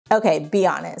Okay, be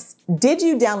honest. Did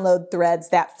you download Threads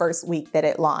that first week that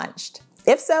it launched?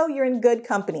 If so, you're in good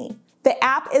company. The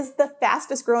app is the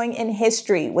fastest growing in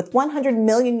history, with 100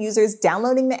 million users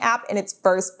downloading the app in its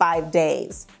first 5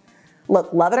 days.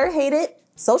 Look, love it or hate it,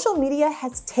 social media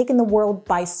has taken the world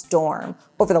by storm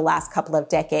over the last couple of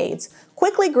decades,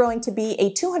 quickly growing to be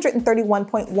a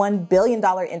 $231.1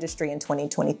 billion industry in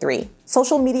 2023.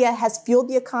 Social media has fueled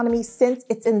the economy since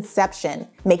its inception,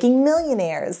 making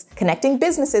millionaires, connecting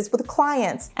businesses with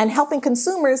clients, and helping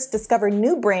consumers discover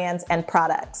new brands and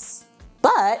products.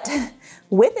 But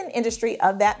with an industry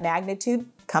of that magnitude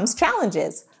comes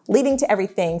challenges, leading to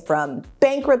everything from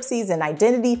bankruptcies and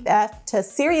identity theft to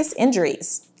serious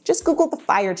injuries. Just Google the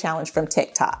fire challenge from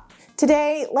TikTok.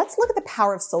 Today, let's look at the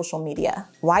power of social media,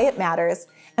 why it matters,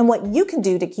 and what you can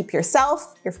do to keep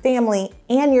yourself, your family,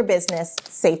 and your business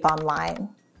safe online.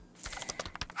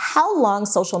 How long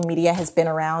social media has been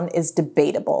around is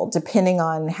debatable, depending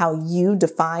on how you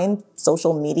define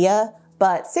social media,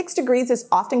 but 6 Degrees is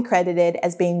often credited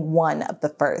as being one of the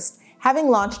first, having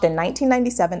launched in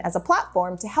 1997 as a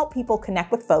platform to help people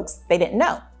connect with folks they didn't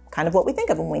know, kind of what we think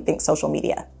of when we think social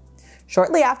media.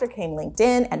 Shortly after came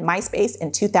LinkedIn and MySpace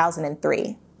in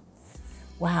 2003.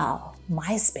 Wow,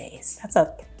 MySpace, that's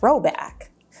a throwback.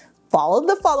 Followed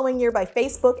the following year by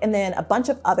Facebook and then a bunch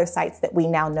of other sites that we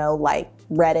now know like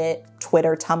Reddit,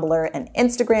 Twitter, Tumblr, and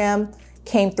Instagram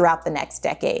came throughout the next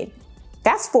decade.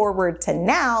 Fast forward to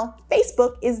now,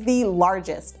 Facebook is the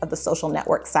largest of the social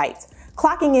network sites,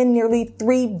 clocking in nearly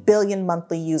 3 billion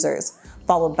monthly users,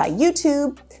 followed by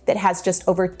YouTube that has just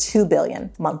over 2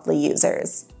 billion monthly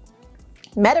users.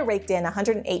 Meta raked in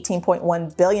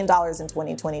 $118.1 billion in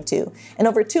 2022, and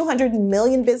over 200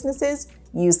 million businesses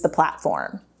use the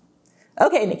platform.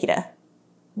 Okay, Nikita,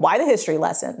 why the history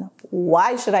lesson?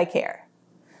 Why should I care?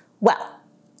 Well,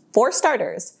 for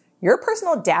starters, your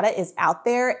personal data is out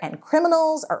there and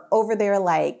criminals are over there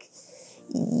like,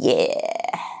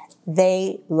 yeah,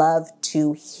 they love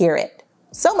to hear it.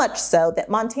 So much so that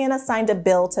Montana signed a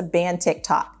bill to ban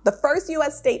TikTok, the first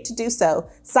US state to do so,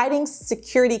 citing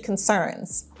security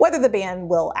concerns. Whether the ban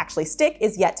will actually stick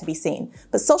is yet to be seen,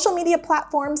 but social media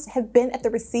platforms have been at the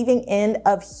receiving end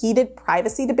of heated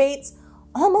privacy debates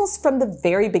almost from the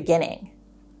very beginning.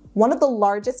 One of the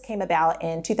largest came about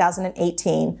in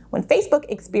 2018 when Facebook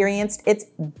experienced its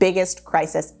biggest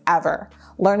crisis ever,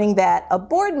 learning that a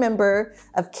board member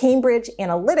of Cambridge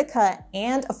Analytica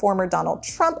and a former Donald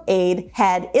Trump aide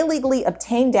had illegally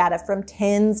obtained data from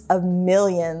tens of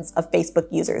millions of Facebook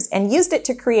users and used it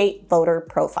to create voter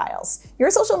profiles.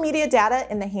 Your social media data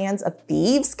in the hands of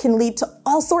thieves can lead to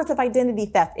all sorts of identity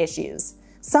theft issues.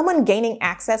 Someone gaining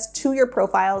access to your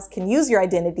profiles can use your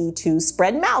identity to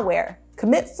spread malware,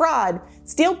 commit fraud,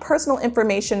 steal personal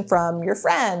information from your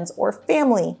friends or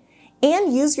family,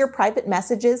 and use your private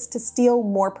messages to steal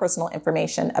more personal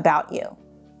information about you.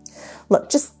 Look,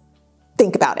 just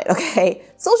think about it, okay?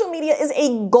 Social media is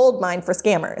a goldmine for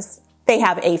scammers. They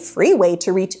have a free way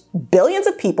to reach billions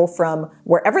of people from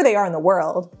wherever they are in the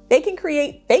world. They can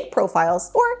create fake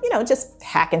profiles or, just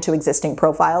hack into existing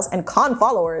profiles and con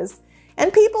followers.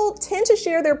 And people tend to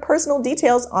share their personal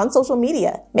details on social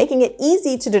media, making it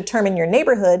easy to determine your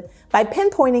neighborhood by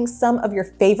pinpointing some of your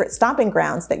favorite stomping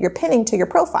grounds that you're pinning to your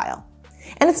profile.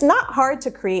 And it's not hard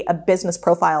to create a business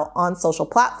profile on social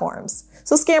platforms.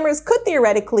 So scammers could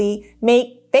theoretically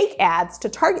make fake ads to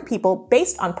target people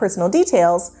based on personal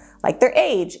details like their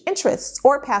age, interests,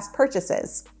 or past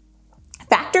purchases.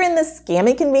 Factor in this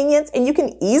scamming convenience and you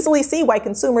can easily see why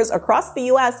consumers across the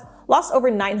US lost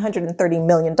over $930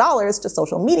 million to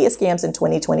social media scams in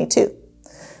 2022.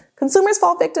 Consumers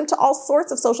fall victim to all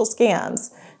sorts of social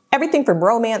scams, everything from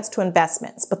romance to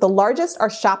investments, but the largest are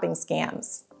shopping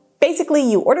scams. Basically,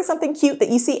 you order something cute that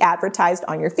you see advertised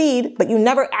on your feed, but you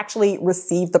never actually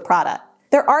receive the product.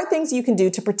 There are things you can do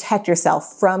to protect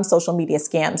yourself from social media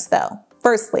scams, though.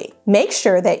 Firstly, make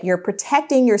sure that you're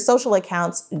protecting your social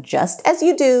accounts just as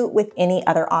you do with any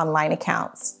other online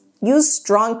accounts. Use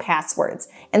strong passwords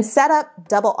and set up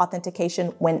double authentication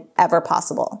whenever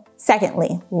possible.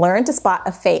 Secondly, learn to spot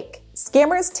a fake.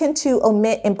 Scammers tend to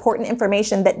omit important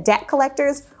information that debt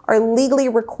collectors are legally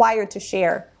required to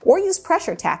share, or use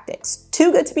pressure tactics,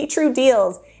 too good to be true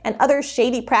deals, and other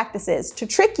shady practices to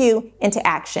trick you into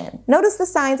action. Notice the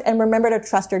signs and remember to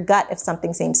trust your gut if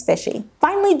something seems fishy.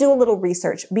 Finally, do a little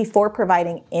research before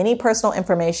providing any personal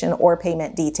information or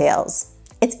payment details.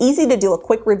 It's easy to do a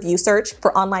quick review search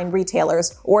for online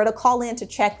retailers or to call in to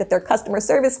check that their customer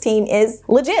service team is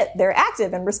legit, they're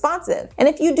active and responsive. And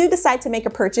if you do decide to make a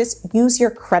purchase, use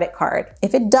your credit card.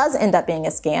 If it does end up being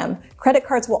a scam, credit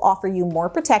cards will offer you more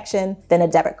protection than a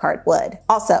debit card would.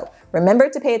 Also, Remember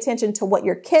to pay attention to what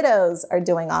your kiddos are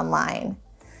doing online.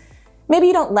 Maybe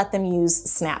you don't let them use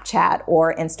Snapchat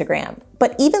or Instagram,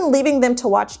 but even leaving them to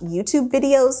watch YouTube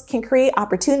videos can create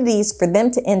opportunities for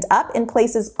them to end up in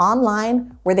places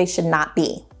online where they should not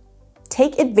be.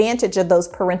 Take advantage of those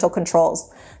parental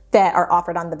controls that are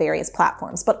offered on the various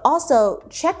platforms, but also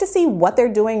check to see what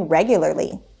they're doing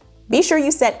regularly. Be sure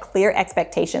you set clear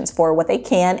expectations for what they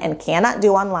can and cannot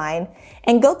do online,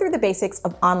 and go through the basics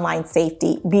of online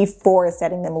safety before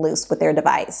setting them loose with their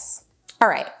device. All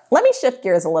right, let me shift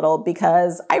gears a little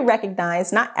because I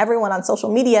recognize not everyone on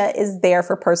social media is there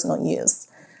for personal use.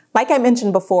 Like I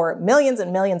mentioned before, millions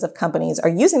and millions of companies are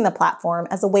using the platform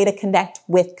as a way to connect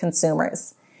with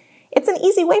consumers. It's an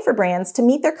easy way for brands to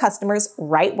meet their customers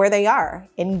right where they are,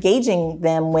 engaging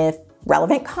them with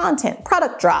relevant content,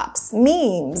 product drops,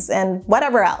 memes, and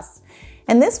whatever else.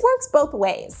 And this works both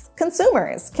ways.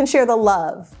 Consumers can share the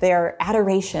love, their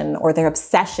adoration, or their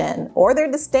obsession, or their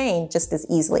disdain just as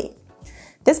easily.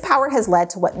 This power has led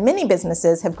to what many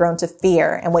businesses have grown to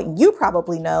fear and what you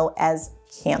probably know as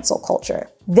cancel culture.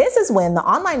 This is when the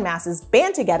online masses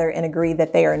band together and agree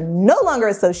that they are no longer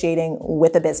associating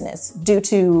with a business due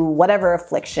to whatever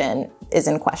affliction is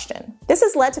in question. This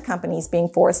has led to companies being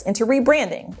forced into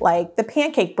rebranding, like the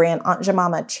pancake brand Aunt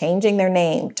Jemima changing their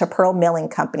name to Pearl Milling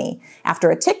Company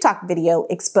after a TikTok video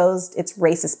exposed its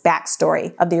racist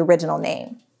backstory of the original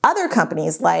name. Other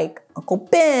companies like Uncle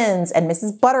Ben's and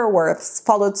Mrs. Butterworth's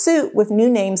followed suit with new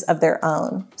names of their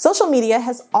own. Social media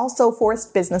has also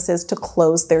forced businesses to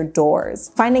close their doors,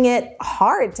 finding it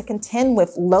hard to contend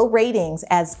with low ratings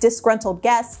as disgruntled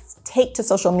guests take to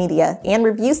social media and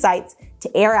review sites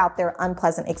to air out their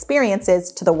unpleasant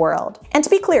experiences to the world. And to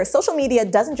be clear, social media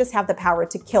doesn't just have the power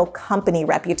to kill company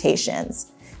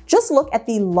reputations. Just look at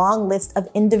the long list of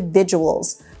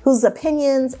individuals whose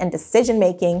opinions and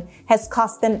decision-making has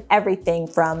cost them everything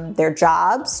from their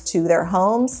jobs to their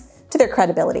homes to their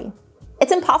credibility.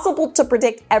 It's impossible to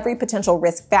predict every potential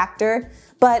risk factor,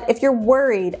 but if you're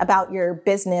worried about your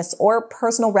business or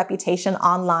personal reputation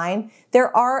online,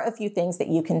 there are a few things that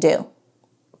you can do.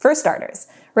 For starters,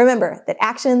 remember that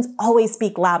actions always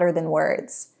speak louder than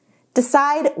words.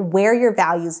 Decide where your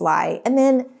values lie and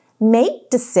then make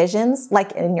decisions,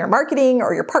 like in your marketing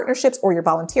or your partnerships or your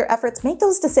volunteer efforts, make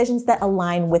those decisions that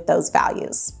align with those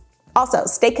values. Also,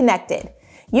 stay connected.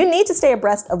 You need to stay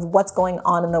abreast of what's going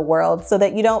on in the world so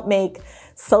that you don't make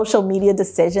social media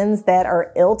decisions that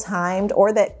are ill-timed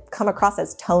or that come across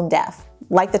as tone deaf,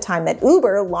 like the time that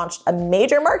Uber launched a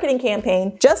major marketing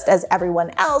campaign just as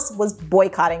everyone else was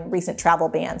boycotting recent travel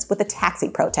bans with a taxi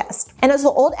protest. And as the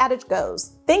old adage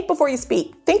goes, think before you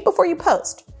speak, think before you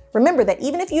post. Remember that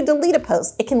even if you delete a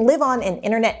post, it can live on in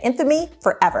internet infamy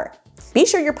forever. Be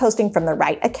sure you're posting from the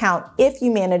right account if you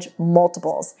manage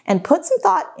multiples, and put some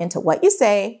thought into what you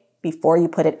say before you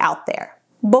put it out there.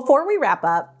 Before we wrap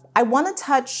up, I want to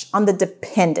touch on the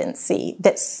dependency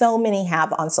that so many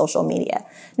have on social media,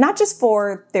 not just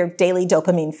for their daily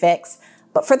dopamine fix,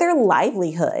 but for their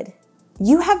livelihood.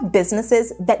 You have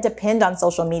businesses that depend on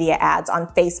social media ads on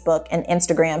Facebook and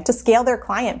Instagram to scale their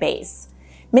client base.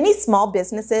 Many small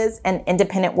businesses and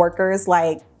independent workers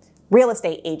like real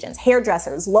estate agents,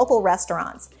 hairdressers, local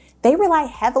restaurants, they rely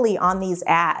heavily on these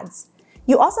ads.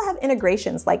 You also have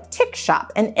integrations like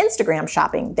TikTok and Instagram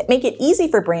shopping that make it easy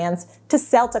for brands to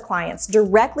sell to clients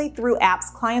directly through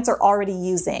apps clients are already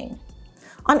using.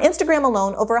 On Instagram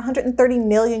alone, over 130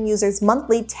 million users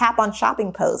monthly tap on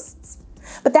shopping posts.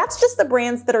 But that's just the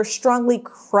brands that are strongly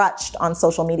crutched on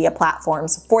social media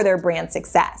platforms for their brand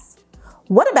success.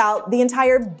 What about the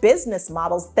entire business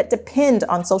models that depend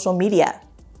on social media?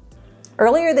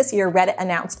 Earlier this year, Reddit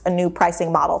announced a new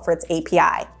pricing model for its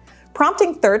API,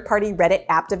 prompting third-party Reddit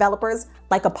app developers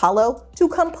like Apollo to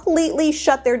completely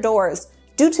shut their doors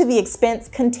due to the expense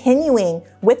continuing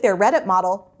with their Reddit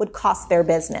model would cost their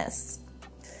business.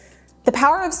 The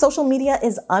power of social media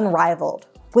is unrivaled.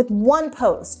 With one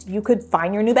post, you could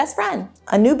find your new best friend,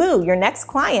 a new boo, your next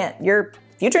client, your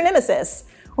future nemesis,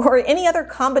 or any other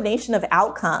combination of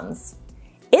outcomes.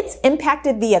 It's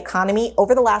impacted the economy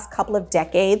over the last couple of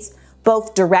decades,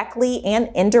 both directly and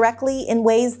indirectly in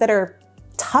ways that are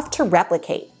tough to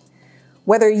replicate.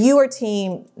 Whether you are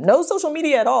team no social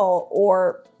media at all,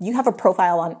 or you have a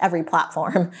profile on every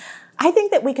platform, I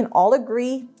think that we can all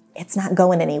agree it's not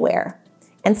going anywhere.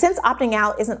 And since opting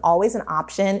out isn't always an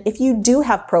option, if you do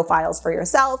have profiles for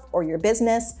yourself or your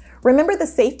business, remember the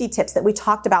safety tips that we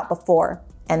talked about before,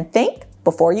 and think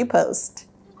before you post.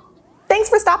 Thanks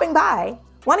for stopping by.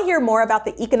 Want to hear more about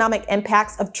the economic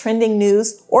impacts of trending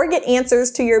news or get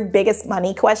answers to your biggest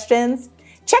money questions?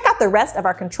 Check out the rest of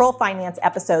our Control Finance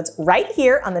episodes right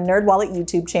here on the NerdWallet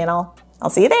YouTube channel. I'll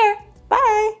see you there.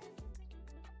 Bye.